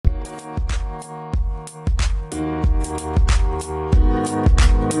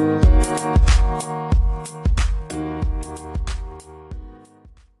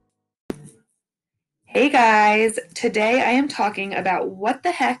guys, today I am talking about what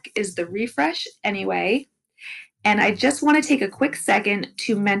the heck is the refresh anyway? And I just want to take a quick second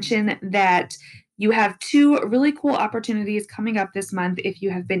to mention that you have two really cool opportunities coming up this month if you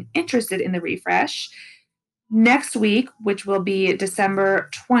have been interested in the refresh. Next week, which will be December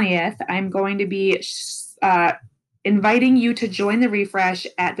 20th, I'm going to be inviting you to join the refresh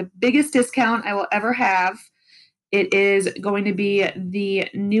at the biggest discount I will ever have. It is going to be the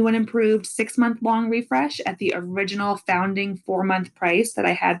new and improved 6-month long refresh at the original founding 4-month price that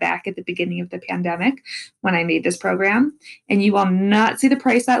I had back at the beginning of the pandemic when I made this program. And you will not see the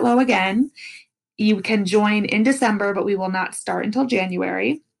price that low again. You can join in December, but we will not start until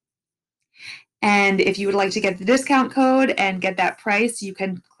January. And if you would like to get the discount code and get that price, you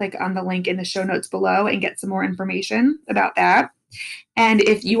can click on the link in the show notes below and get some more information about that. And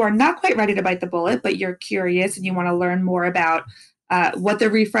if you are not quite ready to bite the bullet, but you're curious and you want to learn more about what the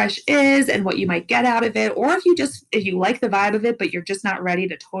refresh is and what you might get out of it, or if you like the vibe of it, but you're just not ready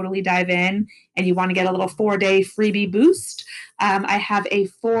to totally dive in and you want to get a little 4-day freebie boost, I have a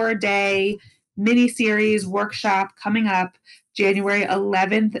 4-day mini series workshop coming up January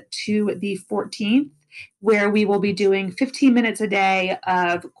 11th to the 14th, where we will be doing 15 minutes a day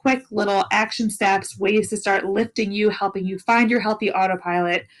of quick little action steps, ways to start lifting you, helping you find your healthy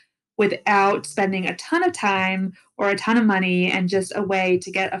autopilot without spending a ton of time or a ton of money, and just a way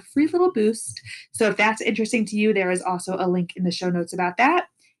to get a free little boost. So if that's interesting to you, there is also a link in the show notes about that.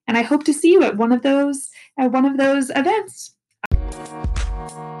 And I hope to see you at one of those events.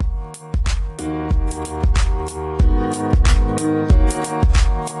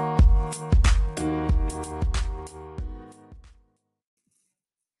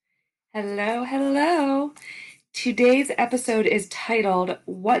 Hello. Today's episode is titled,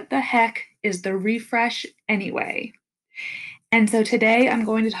 What the Heck is the Refresh Anyway? And so today I'm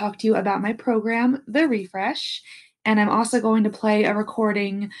going to talk to you about my program, The Refresh, and I'm also going to play a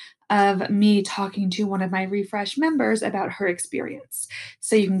recording of me talking to one of my Refresh members about her experience.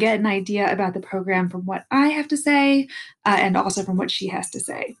 So you can get an idea about the program from what I have to say and also from what she has to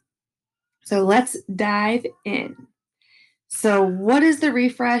say. So let's dive in. So what is the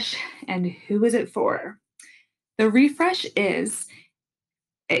refresh and who is it for? The refresh is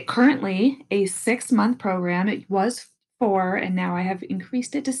currently a 6-month program. It was 4, and now I have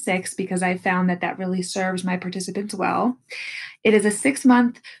increased it to 6 because I found that really serves my participants well. It is a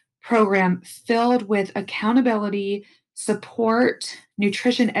 6-month program filled with accountability, support,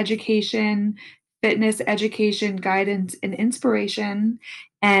 nutrition education, fitness education, guidance, and inspiration,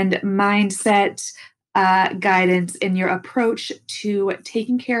 and mindset guidance in your approach to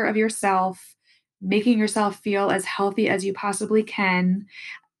taking care of yourself, making yourself feel as healthy as you possibly can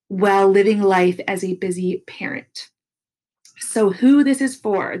while living life as a busy parent. So, who this is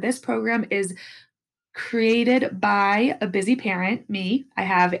for? This program is created by a busy parent, me. I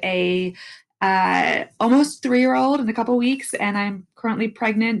have a almost 3-year-old in a couple weeks, and I'm currently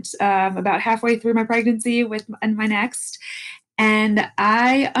pregnant, about halfway through my pregnancy with my next. And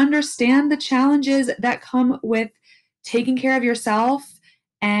I understand the challenges that come with taking care of yourself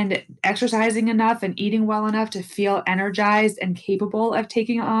and exercising enough and eating well enough to feel energized and capable of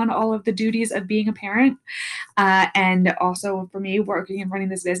taking on all of the duties of being a parent. And also for me, working and running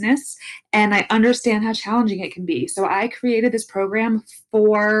this business. And I understand how challenging it can be. So I created this program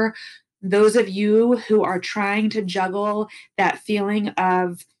for those of you who are trying to juggle that feeling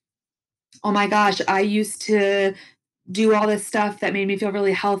of, oh my gosh, I used to do all this stuff that made me feel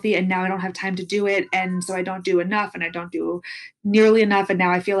really healthy, and now I don't have time to do it, and so I don't do enough, and I don't do nearly enough, and now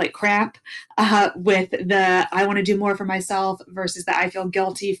I feel like crap, with the I want to do more for myself versus the I feel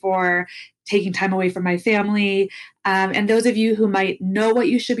guilty for taking time away from my family. And those of you who might know what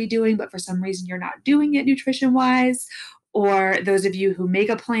you should be doing, but for some reason you're not doing it nutrition wise, or those of you who make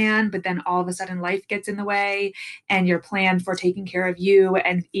a plan, but then all of a sudden life gets in the way and your plan for taking care of you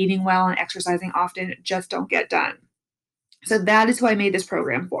and eating well and exercising often just don't get done. So that is who I made this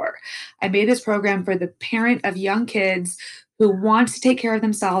program for. I made this program for the parent of young kids who wants to take care of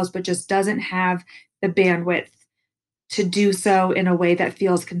themselves, but just doesn't have the bandwidth to do so in a way that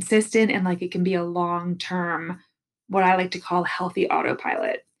feels consistent and like it can be a long-term, what I like to call healthy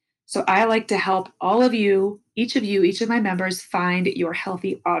autopilot. So I like to help all of you, each of my members, find your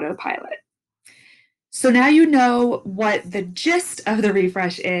healthy autopilot. So now you know what the gist of the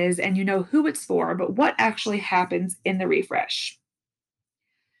refresh is and you know who it's for, but what actually happens in the refresh.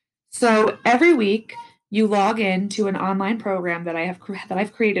 So every week you log in to an online program that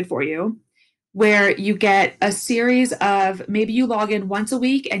I've created for you where you get a series of, maybe you log in once a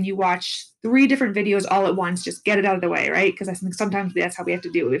week and you watch 3 different videos all at once, just get it out of the way, right? Because I think sometimes that's how we have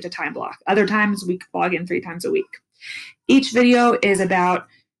to do it. We have to time block. Other times we log in 3 times a week. Each video is about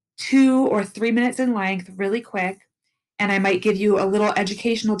 2 or 3 minutes in length, really quick. And I might give you a little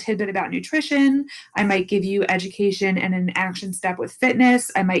educational tidbit about nutrition. I might give you education and an action step with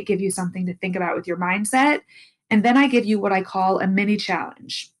fitness. I might give you something to think about with your mindset. And then I give you what I call a mini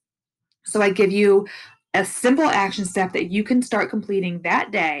challenge. So I give you a simple action step that you can start completing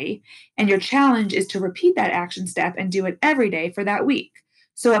that day. And your challenge is to repeat that action step and do it every day for that week.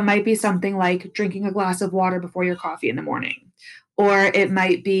 So it might be something like drinking a glass of water before your coffee in the morning, or it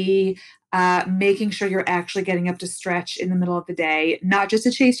might be making sure you're actually getting up to stretch in the middle of the day, not just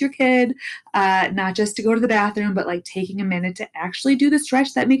to chase your kid, not just to go to the bathroom, but like taking a minute to actually do the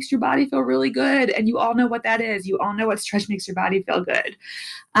stretch that makes your body feel really good. And you all know what that is. You all know what stretch makes your body feel good.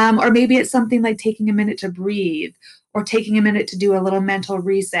 Or maybe it's something like taking a minute to breathe, or taking a minute to do a little mental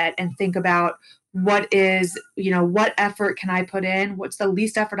reset and think about what effort can I put in? What's the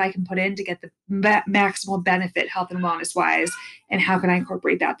least effort I can put in to get the maximal benefit health and wellness wise? And how can I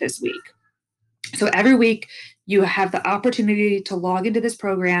incorporate that this week? So every week you have the opportunity to log into this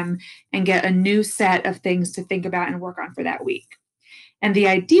program and get a new set of things to think about and work on for that week. And the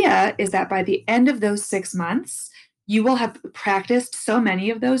idea is that by the end of those 6 months, you will have practiced so many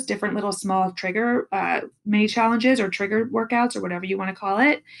of those different little small trigger mini challenges or trigger workouts or whatever you want to call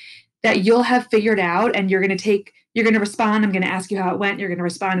it, that you'll have figured out, and you're going to respond. I'm going to ask you how it went. You're going to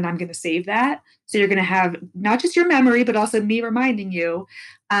respond, and I'm going to save that. So you're going to have not just your memory, but also me reminding you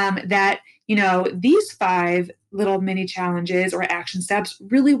that, these 5 little mini challenges or action steps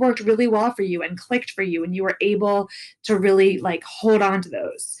really worked really well for you and clicked for you. And you were able to really like hold on to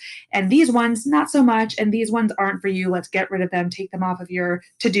those. And these ones, not so much. And these ones aren't for you. Let's get rid of them, take them off of your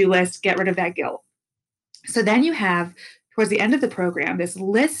to-do list, get rid of that guilt. So then you have, towards the end of the program, this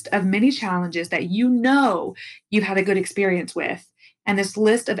list of mini challenges that you've had a good experience with, and this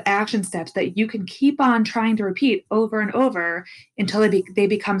list of action steps that you can keep on trying to repeat over and over until they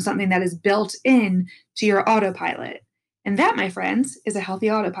become something that is built in to your autopilot. And that, my friends, is a healthy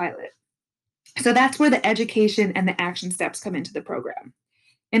autopilot. So that's where the education and the action steps come into the program.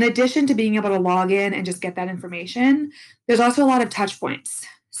 In addition to being able to log in and just get that information, there's also a lot of touch points.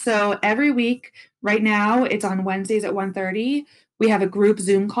 So every week, right now, it's on Wednesdays at 1:30. We have a group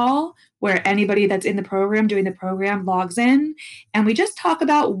Zoom call where anybody that's in the program doing the program logs in, and we just talk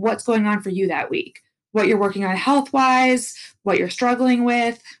about what's going on for you that week, what you're working on health-wise, what you're struggling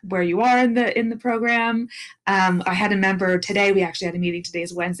with, where you are in the program. I had a member today. We actually had a meeting.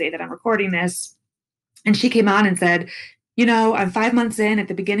 Today's Wednesday that I'm recording this, and she came on and said, I'm 5 months in. At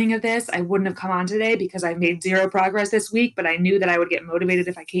the beginning of this, I wouldn't have come on today because I made zero progress this week, but I knew that I would get motivated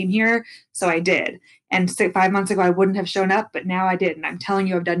if I came here. So I did. And 5 months ago, I wouldn't have shown up, but now I did. And I'm telling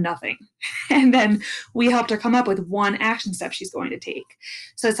you, I've done nothing. And then we helped her come up with one action step she's going to take.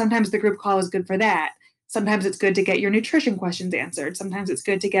 So sometimes the group call is good for that. Sometimes it's good to get your nutrition questions answered. Sometimes it's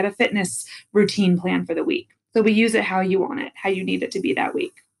good to get a fitness routine plan for the week. So we use it how you want it, how you need it to be that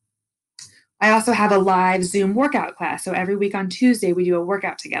week. I also have a live Zoom workout class. So every week on Tuesday, we do a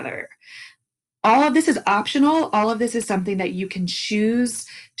workout together. All of this is optional. All of this is something that you can choose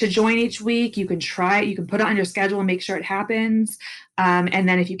to join each week. You can try it. You can put it on your schedule and make sure it happens. And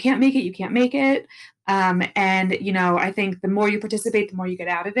then if you can't make it, you can't make it. I think the more you participate, the more you get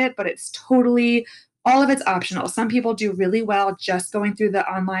out of it. But it's totally, all of it's optional. Some people do really well just going through the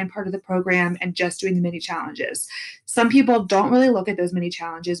online part of the program and just doing the mini challenges. Some people don't really look at those mini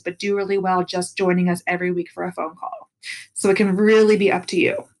challenges, but do really well just joining us every week for a phone call. So it can really be up to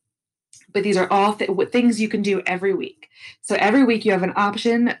you. But these are all things you can do every week. So every week you have an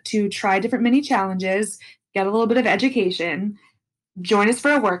option to try different mini challenges, get a little bit of education, join us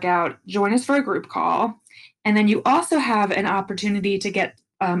for a workout, join us for a group call. And then you also have an opportunity to get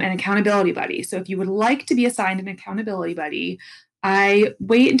an accountability buddy. So if you would like to be assigned an accountability buddy, I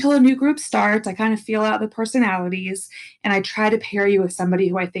wait until a new group starts. I kind of feel out the personalities, and I try to pair you with somebody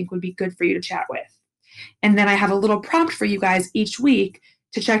who I think would be good for you to chat with. And then I have a little prompt for you guys each week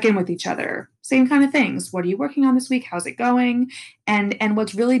to check in with each other. Same kind of things. What are you working on this week? How's it going? And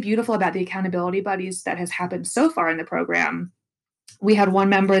what's really beautiful about the accountability buddies that has happened so far in the program, we had one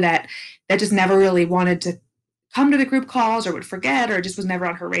member that just never really wanted to come to the group calls or would forget or just was never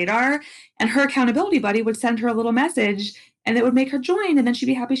on her radar. And her accountability buddy would send her a little message and it would make her join. And then she'd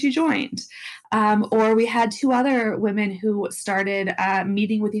be happy she joined. Or we had two other women who started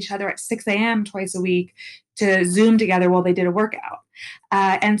meeting with each other at 6 a.m. twice a week to Zoom together while they did a workout.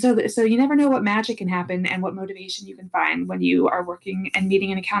 And so you never know what magic can happen and what motivation you can find when you are working and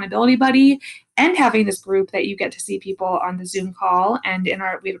meeting an accountability buddy and having this group that you get to see people on the Zoom call, and we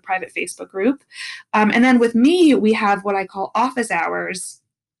have a private Facebook group. And then with me, we have what I call office hours,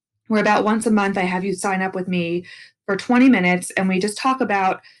 where about once a month I have you sign up with me for 20 minutes and we just talk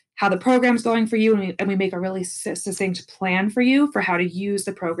about how the program's going for you, and we make a really succinct plan for you for how to use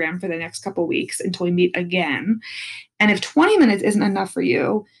the program for the next couple weeks until we meet again. And if 20 minutes isn't enough for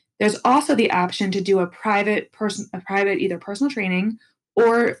you, there's also the option to do a private either personal training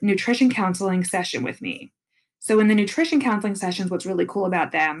or nutrition counseling session with me. So in the nutrition counseling sessions, what's really cool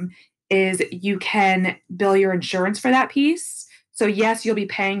about them is you can bill your insurance for that piece. So yes, you'll be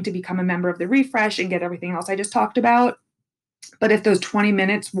paying to become a member of the refresh and get everything else I just talked about. But if those 20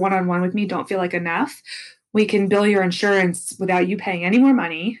 minutes one-on-one with me don't feel like enough, we can bill your insurance without you paying any more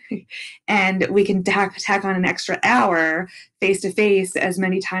money. And we can tack on an extra hour face to face as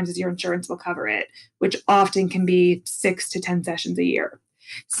many times as your insurance will cover it, which often can be 6 to 10 sessions a year.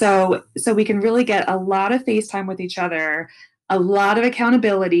 So we can really get a lot of face time with each other, a lot of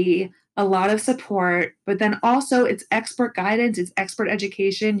accountability, a lot of support, but then also it's expert guidance, it's expert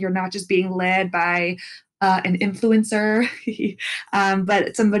education. You're not just being led by an influencer,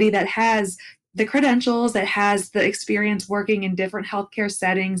 but somebody that has the credentials, that has the experience working in different healthcare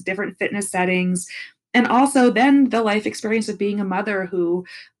settings, different fitness settings, and also then the life experience of being a mother who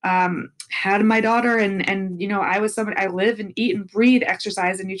had my daughter, and I was somebody, I live and eat and breathe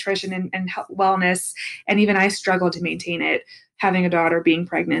exercise and nutrition and wellness, and even I struggle to maintain it having a daughter, being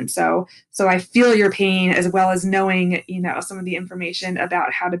pregnant. So I feel your pain, as well as knowing some of the information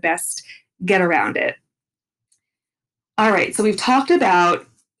about how to best get around it. All right, so we've talked about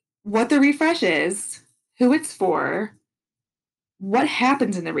what the refresh is, who it's for, what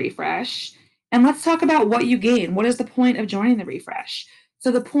happens in the refresh, and let's talk about what you gain. What is the point of joining the refresh?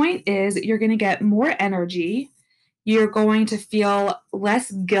 So the point is you're going to get more energy. You're going to feel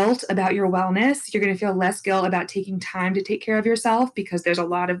less guilt about your wellness. You're going to feel less guilt about taking time to take care of yourself, because there's a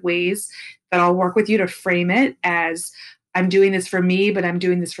lot of ways that I'll work with you to frame it as I'm doing this for me, but I'm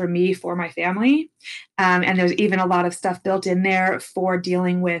doing this for me, for my family. And there's even a lot of stuff built in there for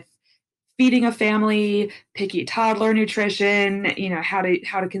dealing with feeding a family, picky toddler nutrition, how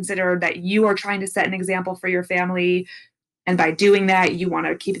to consider that you are trying to set an example for your family. And by doing that, you want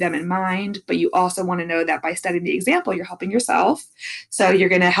to keep them in mind, but you also want to know that by setting the example, you're helping yourself. So you're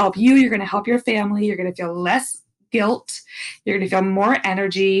going to help you, you're going to help your family, you're going to feel less guilt, you're going to feel more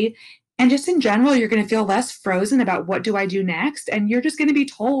energy. And just in general, you're going to feel less frozen about what do I do next? And you're just going to be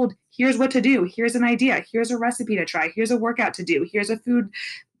told, here's what to do. Here's an idea. Here's a recipe to try. Here's a workout to do. Here's a food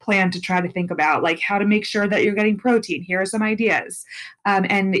plan to try to think about, like how to make sure that you're getting protein. Here are some ideas.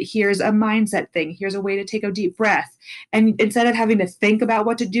 And here's a mindset thing. Here's a way to take a deep breath. And instead of having to think about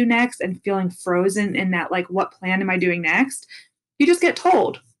what to do next and feeling frozen in that, like, what plan am I doing next? You just get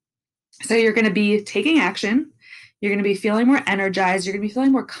told. So you're going to be taking action. You're going to be feeling more energized. You're going to be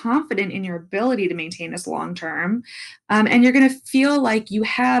feeling more confident in your ability to maintain this long term. And you're going to feel like you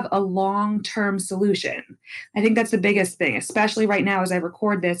have a long-term solution. I think that's the biggest thing, especially right now as I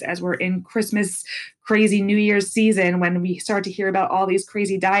record this, as we're in Christmas, crazy New Year's season, when we start to hear about all these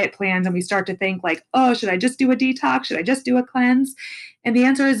crazy diet plans and we start to think like, oh, should I just do a detox? Should I just do a cleanse? And the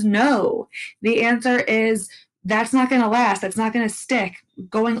answer is no. The answer is that's not going to last. That's not going to stick.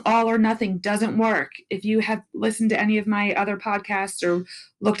 Going all or nothing doesn't work. If you have listened to any of my other podcasts or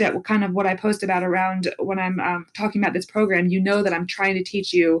looked at what I post about around when I'm talking about this program, you know that I'm trying to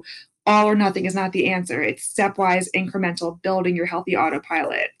teach you all or nothing is not the answer. It's stepwise, incremental, building your healthy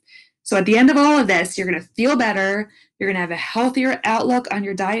autopilot. So at the end of all of this, you're going to feel better. You're going to have a healthier outlook on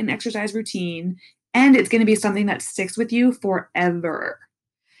your diet and exercise routine, and it's going to be something that sticks with you forever.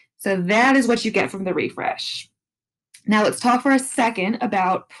 So that is what you get from the refresh. Now let's talk for a second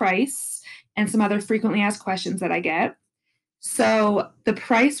about price and some other frequently asked questions that I get. So the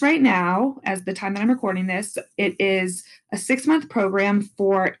price right now, as the time that I'm recording this, it is a 6-month program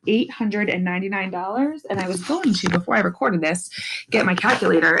for $899. And I was going to, before I recorded this, get my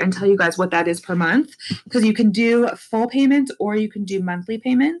calculator and tell you guys what that is per month, because you can do full payments or you can do monthly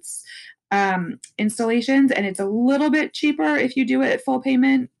payments installations. And it's a little bit cheaper if you do it at full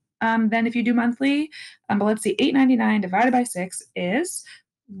payment than if you do monthly. But let's see, $899 divided by 6 is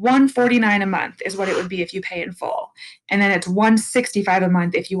 $149 a month is what it would be if you pay in full. And then it's $165 a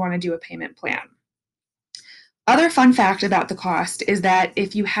month if you want to do a payment plan. Other fun fact about the cost is that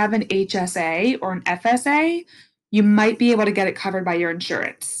if you have an HSA or an FSA, you might be able to get it covered by your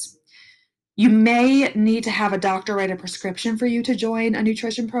insurance. You may need to have a doctor write a prescription for you to join a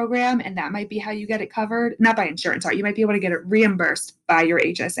nutrition program, and that might be how you get it covered. Not by insurance, sorry. You might be able to get it reimbursed by your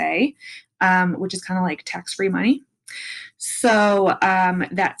HSA, which is kind of like tax-free money. So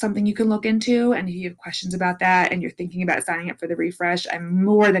that's something you can look into. And if you have questions about that and you're thinking about signing up for the refresh, I'm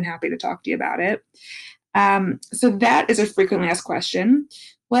more than happy to talk to you about it. So that is a frequently asked question.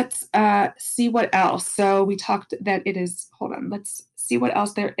 Let's see what else. So we talked that it is, hold on, let's see what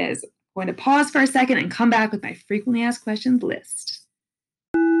else there is. I'm going to pause for a second and come back with my frequently asked questions list.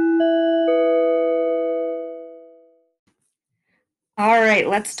 All right,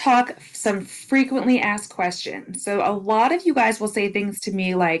 let's talk some frequently asked questions. So a lot of you guys will say things to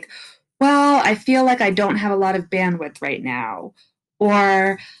me like, well, I feel like I don't have a lot of bandwidth right now,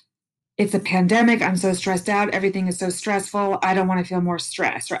 or it's a pandemic, I'm so stressed out, everything is so stressful, I don't want to feel more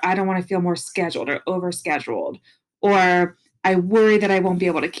stressed, or I don't want to feel more scheduled or overscheduled, or I worry that I won't be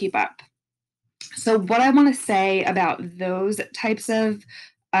able to keep up. So what I want to say about those types of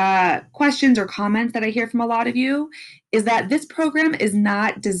questions or comments that I hear from a lot of you is that this program is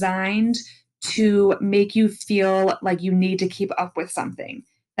not designed to make you feel like you need to keep up with something.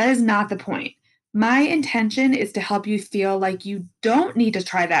 That is not the point. My intention is to help you feel like you don't need to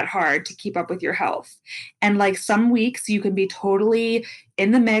try that hard to keep up with your health. And like some weeks you can be totally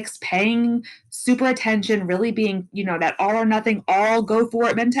in the mix, paying super attention, really being, that all or nothing, all go for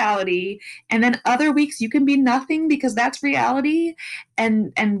it mentality. And then other weeks you can be nothing because that's reality,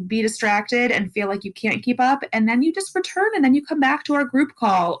 and be distracted and feel like you can't keep up, and then you just return and then you come back to our group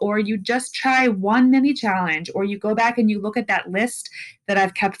call, or you just try one mini challenge, or you go back and you look at that list that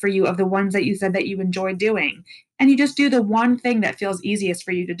I've kept for you of the ones that you said that you enjoyed doing, and you just do the one thing that feels easiest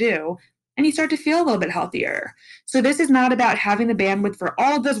for you to do, and you start to feel a little bit healthier. So this is not about having the bandwidth for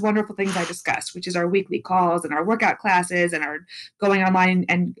all of those wonderful things I discussed, which is our weekly calls and our workout classes and our going online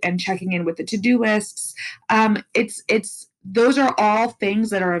and checking in with the to-do lists. It's those are all things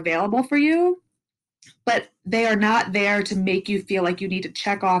that are available for you, but they are not there to make you feel like you need to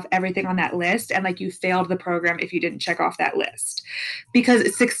check off everything on that list and like you failed the program if you didn't check off that list.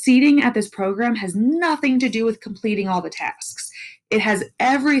 Because succeeding at this program has nothing to do with completing all the tasks. It has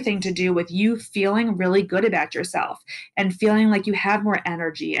everything to do with you feeling really good about yourself and feeling like you have more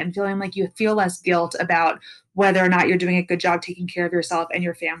energy and feeling like you feel less guilt about whether or not you're doing a good job taking care of yourself and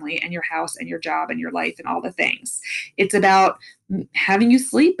your family and your house and your job and your life and all the things. It's about having you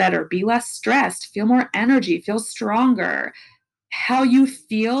sleep better, be less stressed, feel more energy, feel stronger. How you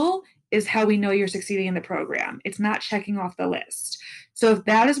feel is how we know you're succeeding in the program. It's not checking off the list. So if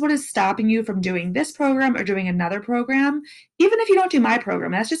that is what is stopping you from doing this program or doing another program, even if you don't do my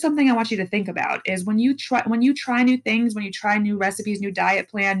program, that's just something I want you to think about is when you try new things, when you try new recipes, new diet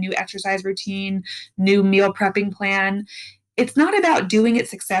plan, new exercise routine, new meal prepping plan, it's not about doing it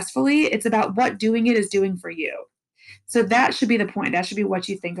successfully, it's about what doing it is doing for you. So that should be the point. That should be what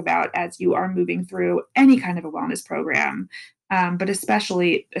you think about as you are moving through any kind of a wellness program, but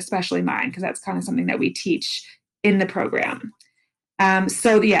especially mine, because that's kind of something that we teach in the program.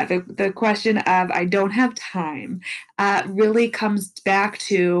 So yeah, the question of I don't have time really comes back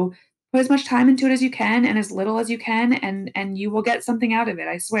to put as much time into it as you can and as little as you can, and you will get something out of it.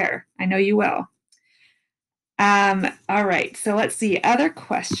 I swear. I know you will. All right. So let's see. Other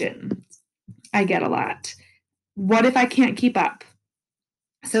questions I get a lot. What if I can't keep up?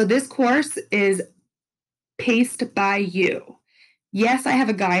 So this course is paced by you. Yes, I have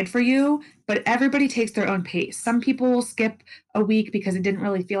a guide for you, but everybody takes their own pace. Some people will skip a week because it didn't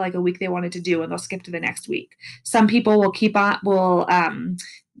really feel like a week they wanted to do, and they'll skip to the next week. Some people will keep on,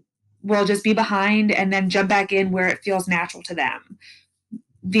 will just be behind and then jump back in where it feels natural to them.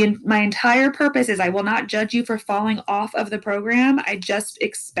 My entire purpose is I will not judge you for falling off of the program. I just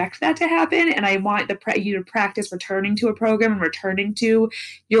expect that to happen, and I want you to practice returning to a program and returning to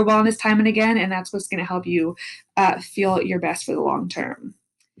your wellness time and again, and that's what's going to help you feel your best for the long term.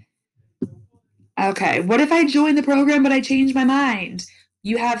 Okay, what if I join the program but I change my mind?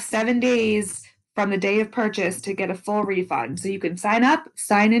 You have 7 days from the day of purchase to get a full refund. So you can sign up,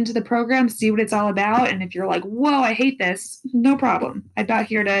 sign into the program, see what it's all about. And if you're like, whoa, I hate this, no problem. I'm not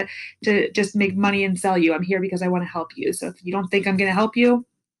here to just make money and sell you. I'm here because I want to help you. So if you don't think I'm going to help you,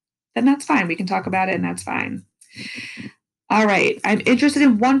 then that's fine. We can talk about it and that's fine. All right, I'm interested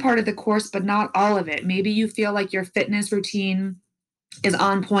in one part of the course, but not all of it. Maybe you feel like your fitness routine is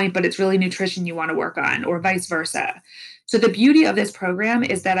on point, but it's really nutrition you want to work on, or vice versa. So the beauty of this program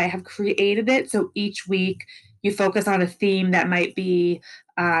is that I have created it so each week you focus on a theme that might be,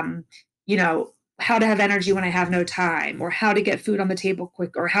 how to have energy when I have no time, or how to get food on the table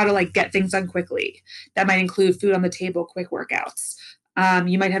quick, or how to like get things done quickly. That might include food on the table, quick workouts.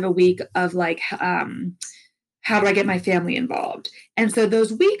 You might have a week of like, how do I get my family involved? And so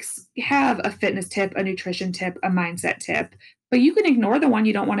those weeks have a fitness tip, a nutrition tip, a mindset tip, but you can ignore the one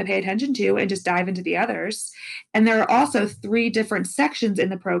you don't want to pay attention to and just dive into the others. And there are also 3 different sections in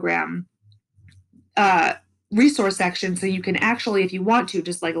the program, uh, resource section. So you can actually, if you want to,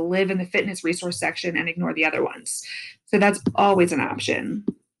 just like live in the fitness resource section and ignore the other ones. So that's always an option.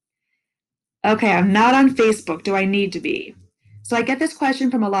 Okay, I'm not on Facebook. Do I need to be? So I get this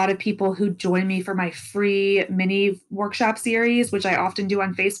question from a lot of people who join me for my free mini workshop series, which I often do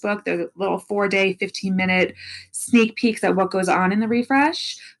on Facebook. They're little 4-day, 15-minute sneak peeks at what goes on in the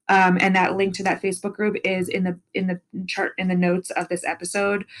refresh. And that link to that Facebook group is in the chart in the notes of this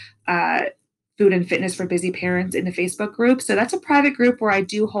episode. Food and Fitness for Busy Parents in the Facebook group. So that's a private group where I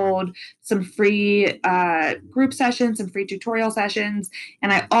do hold some free group sessions, some free tutorial sessions.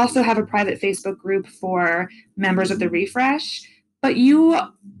 And I also have a private Facebook group for members of the refresh. But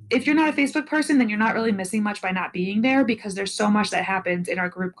if you're not a Facebook person, then you're not really missing much by not being there, because there's so much that happens in our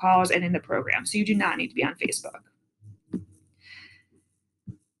group calls and in the program. So you do not need to be on Facebook.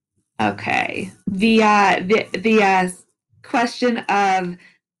 Okay. The question of,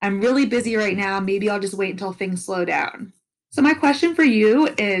 I'm really busy right now, maybe I'll just wait until things slow down. So my question for you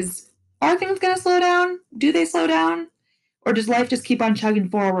is, are things going to slow down? Do they slow down? Or does life just keep on chugging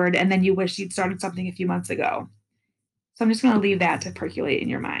forward and then you wish you'd started something a few months ago? So I'm just going to leave that to percolate in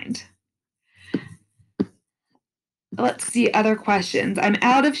your mind. Let's see other questions. I'm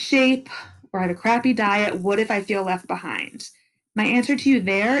out of shape or I have a crappy diet. What if I feel left behind? My answer to you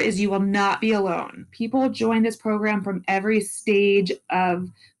there is you will not be alone. People join this program from every stage of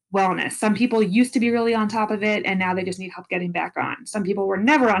wellness. Some people used to be really on top of it and now they just need help getting back on. Some people were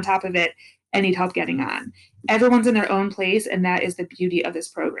never on top of it and need help getting on. Everyone's in their own place, and that is the beauty of this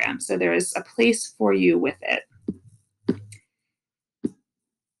program. So there is a place for you with it.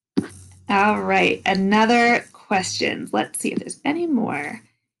 All right, another question. Let's see if there's any more.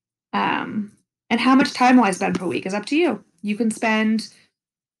 And how much time will I spend per week is up to you. You can spend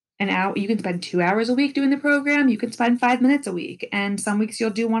an hour, you can spend 2 hours a week doing the program, you can spend 5 minutes a week, and some weeks you'll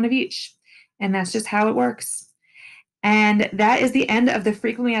do one of each. And that's just how it works. And that is the end of the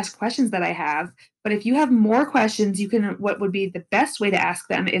frequently asked questions that I have. But if you have more questions, what would be the best way to ask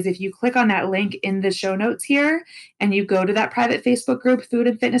them is if you click on that link in the show notes here and you go to that private Facebook group, Food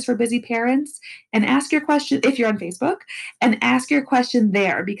and Fitness for Busy Parents, and ask your question, if you're on Facebook, and ask your question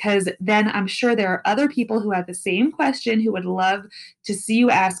there, because then I'm sure there are other people who have the same question who would love to see you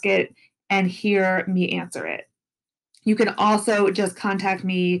ask it and hear me answer it. You can also just contact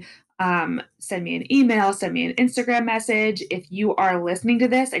me, send me an email, send me an Instagram message. If you are listening to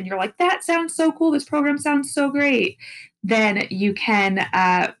this and you're like, that sounds so cool, this program sounds so great, then you can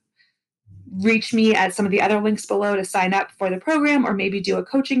reach me at some of the other links below to sign up for the program, or maybe do a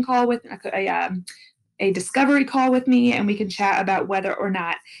coaching call with a discovery call with me, and we can chat about whether or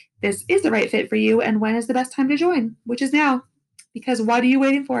not this is the right fit for you and when is the best time to join, which is now, because what are you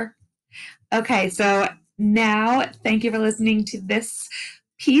waiting for? Okay, so now thank you for listening to this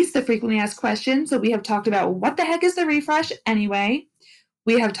piece, the frequently asked questions. So we have talked about what the heck is the refresh anyway.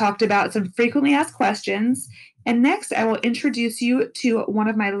 We have talked about some frequently asked questions. And next, I will introduce you to one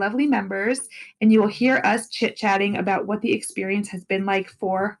of my lovely members, and you will hear us chit-chatting about what the experience has been like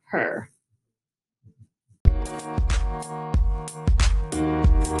for her.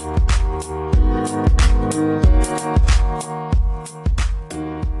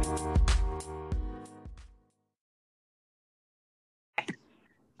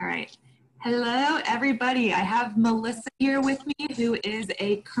 All right. Hello, everybody. I have Melissa here with me, who is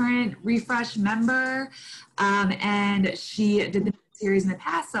a current Refresh member, and she did the series in the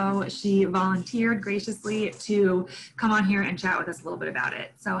past, so she volunteered graciously to come on here and chat with us a little bit about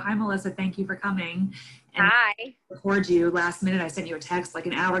it. So hi, Melissa. Thank you for coming. And hi. I record you last minute. I sent you a text like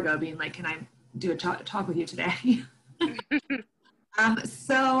an hour ago being like, can I do a talk with you today?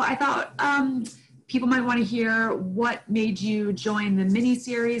 So I thought people might want to hear what made you join the mini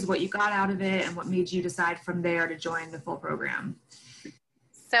series, what you got out of it, and what made you decide from there to join the full program.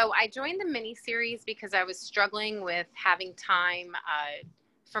 So I joined the mini series because I was struggling with having time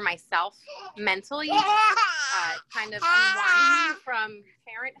for myself mentally, kind of unwinding from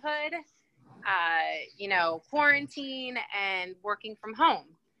parenthood, quarantine and working from home.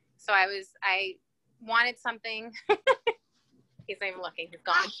 So I wanted something. He's not even looking, he's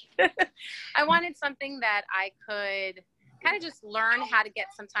gone. I wanted something that I could kind of just learn how to get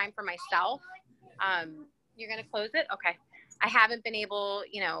some time for myself. You're going to close it? Okay. I haven't been able,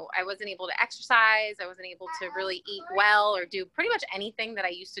 I wasn't able to exercise. I wasn't able to really eat well or do pretty much anything that I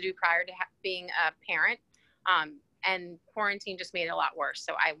used to do prior to being a parent. and quarantine just made it a lot worse.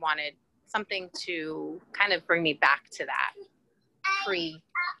 So I wanted something to kind of bring me back to that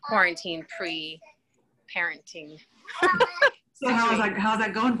pre-quarantine, pre-parenting. So how's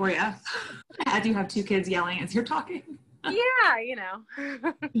that going for you? As you have two kids yelling as you're talking. Yeah, you know.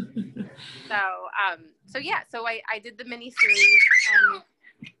 So I did the mini series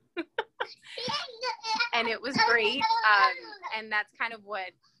and it was great. And that's kind of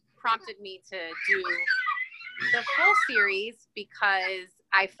what prompted me to do the full series, because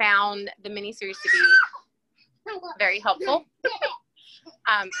I found the mini series to be very helpful.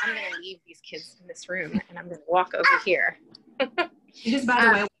 I'm going to leave these kids in this room and I'm going to walk over here. Just by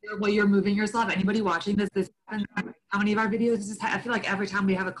the way, while you're moving yourself, anybody watching this happens, how many of our videos I feel like every time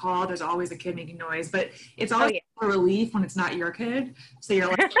we have a call, there's always a kid making noise, but it's always a relief when it's not your kid. So you're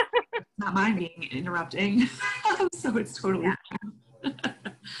like, it's not mine being interrupting. So it's totally fine.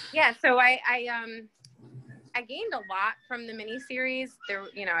 Yeah. So I gained a lot from the mini series. There,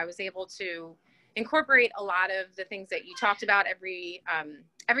 you know, I was able to incorporate a lot of the things that you talked about every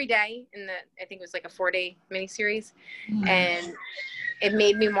day in the, I think it was like a 4-day mini series, and it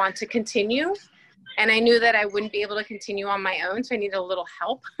made me want to continue. And I knew that I wouldn't be able to continue on my own, so I needed a little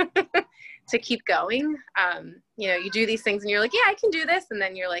help to keep going. You know, you do these things and you're like, yeah, I can do this, and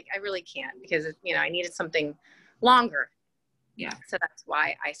then you're like, I really can't, because you know, I needed something longer. Yeah. So that's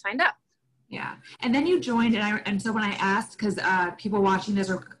why I signed up. Yeah. And then you joined, and so when I asked, because people watching this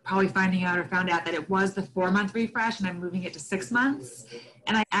are probably finding out or found out that it was the 4-month refresh and I'm moving it to 6 months.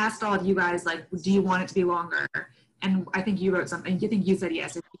 And I asked all of you guys, like, do you want it to be longer? And I think you wrote something. You think you said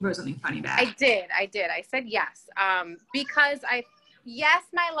yes. You wrote something funny back. I did. I said yes. Because yes,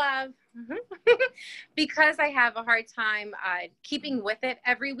 my love. Because I have a hard time keeping with it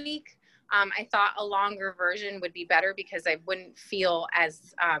every week. I thought a longer version would be better, because I wouldn't feel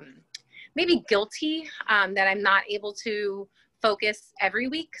as maybe guilty that I'm not able to focus every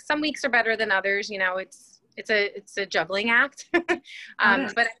week. Some weeks are better than others. You know, it's a juggling act. But I'm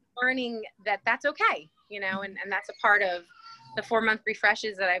learning that that's okay, you know, and that's a part of the 4-month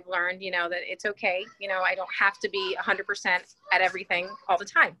refreshes that I've learned, you know, that it's okay. You know, I don't have to be 100% at everything all the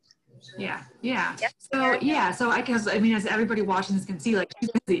time. Yeah. Yeah. Yep. So I guess, I mean, as everybody watching this can see, like, she's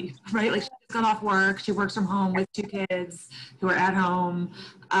busy, right? Like, she just got off work. She works from home with 2 kids who are at home.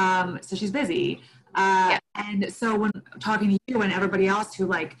 So she's busy. And so when talking to you and everybody else who,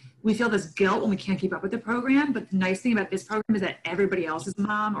 like, we feel this guilt when we can't keep up with the program, but the nice thing about this program is that everybody else is a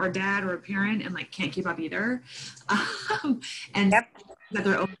mom or a dad or a parent and, like, can't keep up either. And at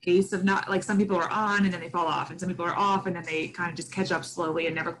their own pace of, not like, some people are on and then they fall off, and some people are off and then they kind of just catch up slowly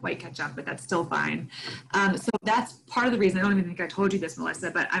and never quite catch up, but that's still fine. So that's part of the reason. I don't even think I told you this,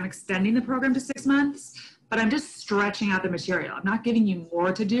 Melissa, but I'm extending the program to 6 months, but I'm just stretching out the material. I'm not giving you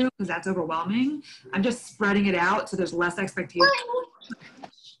more to do because that's overwhelming. I'm just spreading it out so there's less expectation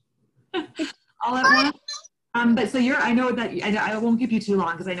all at once. But so I know that I won't keep you too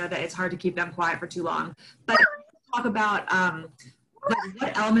long, because I know that it's hard to keep them quiet for too long, but talk about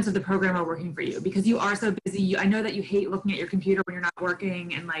what elements of the program are working for you, because you are so busy. I know that you hate looking at your computer when you're not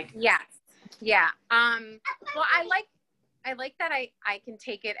working, and like. Yes. Yeah. Well, I like that I can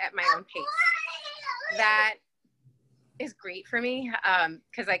take it at my own pace. That is great for me,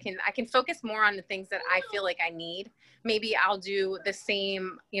 because I can focus more on the things that I feel like I need. Maybe I'll do the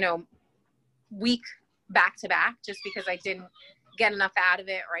same, you know, week back to back, just because I didn't get enough out of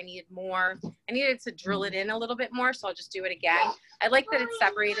it, or I needed more. I needed to drill it in a little bit more, so I'll just do it again. I like that it's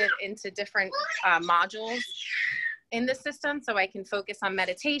separated into different modules in the system, so I can focus on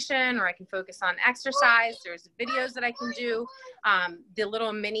meditation, or I can focus on exercise. There's videos that I can do, the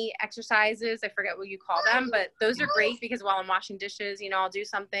little mini exercises, I forget what you call them, but those are great, because while I'm washing dishes, you know, I'll do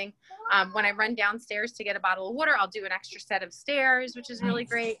something. When I run downstairs to get a bottle of water, I'll do an extra set of stairs, which is really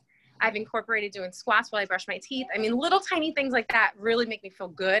great. I've incorporated doing squats while I brush my teeth. I mean, little tiny things like that really make me feel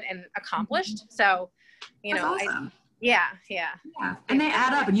good and accomplished. So, you know, awesome. Yeah. And they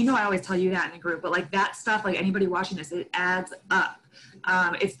add up, and you know, I always tell you that in the group, but like that stuff, like anybody watching this, it adds up.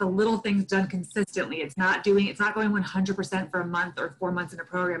 It's the little things done consistently. It's not going 100% for a month or 4 months in a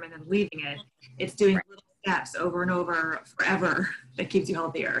program and then leaving it. It's doing little steps over and over forever that keeps you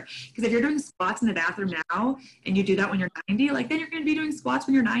healthier. Because if you're doing squats in the bathroom now and you do that when you're 90, like, then you're going to be doing squats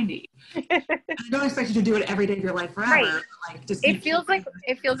when you're 90. I don't expect you to do it every day of your life forever. Right. Like, just it feels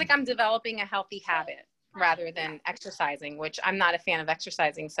like I'm developing a healthy habit rather than exercising, which I'm not a fan of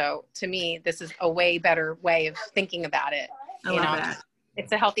exercising. So to me, this is a way better way of thinking about it. I love that.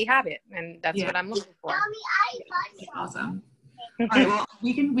 It's a healthy habit, and that's what I'm looking for. Awesome. All right, well,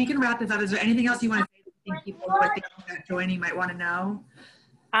 we can wrap this up. Is there anything else you want to say that you think people who are thinking about joining might want to know?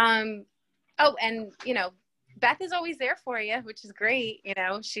 Oh, and you know, Beth is always there for you, which is great. You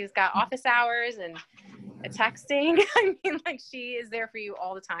know, she's got office hours and a texting. I mean, like, she is there for you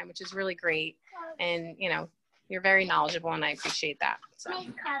all the time, which is really great. And, you know, you're very knowledgeable, and I appreciate that. So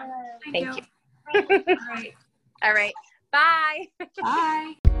thank you. All right. All right. Bye.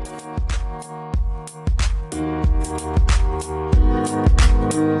 Bye.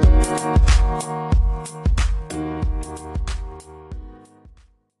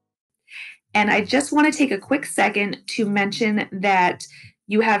 And I just want to take a quick second to mention that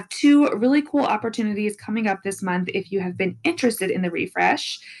you have 2 really cool opportunities coming up this month if you have been interested in the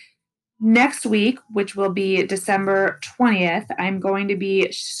refresh. Next week, which will be December 20th, I'm going to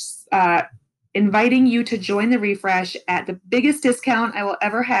be inviting you to join the refresh at the biggest discount I will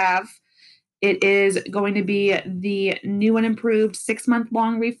ever have. It is going to be the new and improved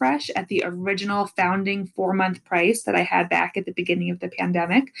 6-month-long refresh at the original founding 4-month price that I had back at the beginning of the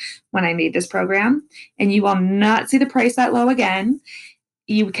pandemic when I made this program. And you will not see the price that low again.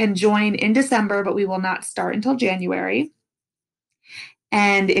 You can join in December, but we will not start until January.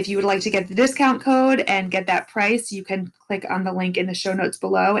 And if you would like to get the discount code and get that price, you can click on the link in the show notes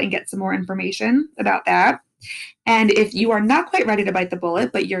below and get some more information about that. And if you are not quite ready to bite the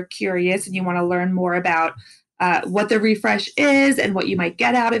bullet, but you're curious and you want to learn more about what the refresh is and what you might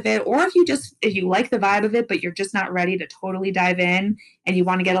get out of it, or if you like the vibe of it, but you're just not ready to totally dive in and you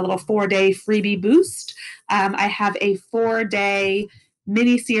want to get a little 4-day freebie boost, I have a 4-day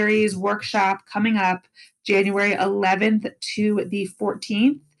mini series workshop coming up January 11th to the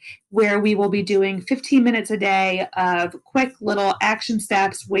 14th, where we will be doing 15 minutes a day of quick little action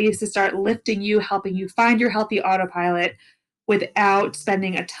steps, ways to start lifting you, helping you find your healthy autopilot without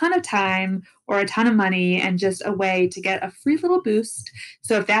spending a ton of time or a ton of money, and just a way to get a free little boost.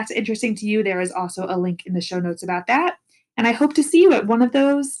 So if that's interesting to you, there is also a link in the show notes about that. And I hope to see you at one of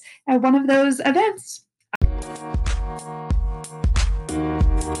those events.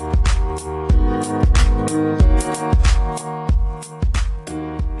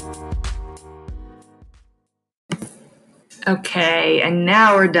 Okay, and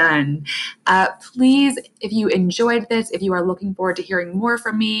now we're done. Please, if you enjoyed this, if you are looking forward to hearing more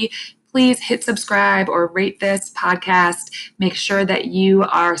from me, please hit subscribe or rate this podcast. Make sure that you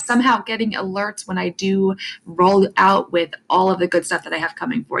are somehow getting alerts when I do roll out with all of the good stuff that I have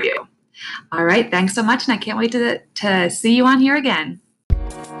coming for you. All right, thanks so much, and I can't wait to see you on here again.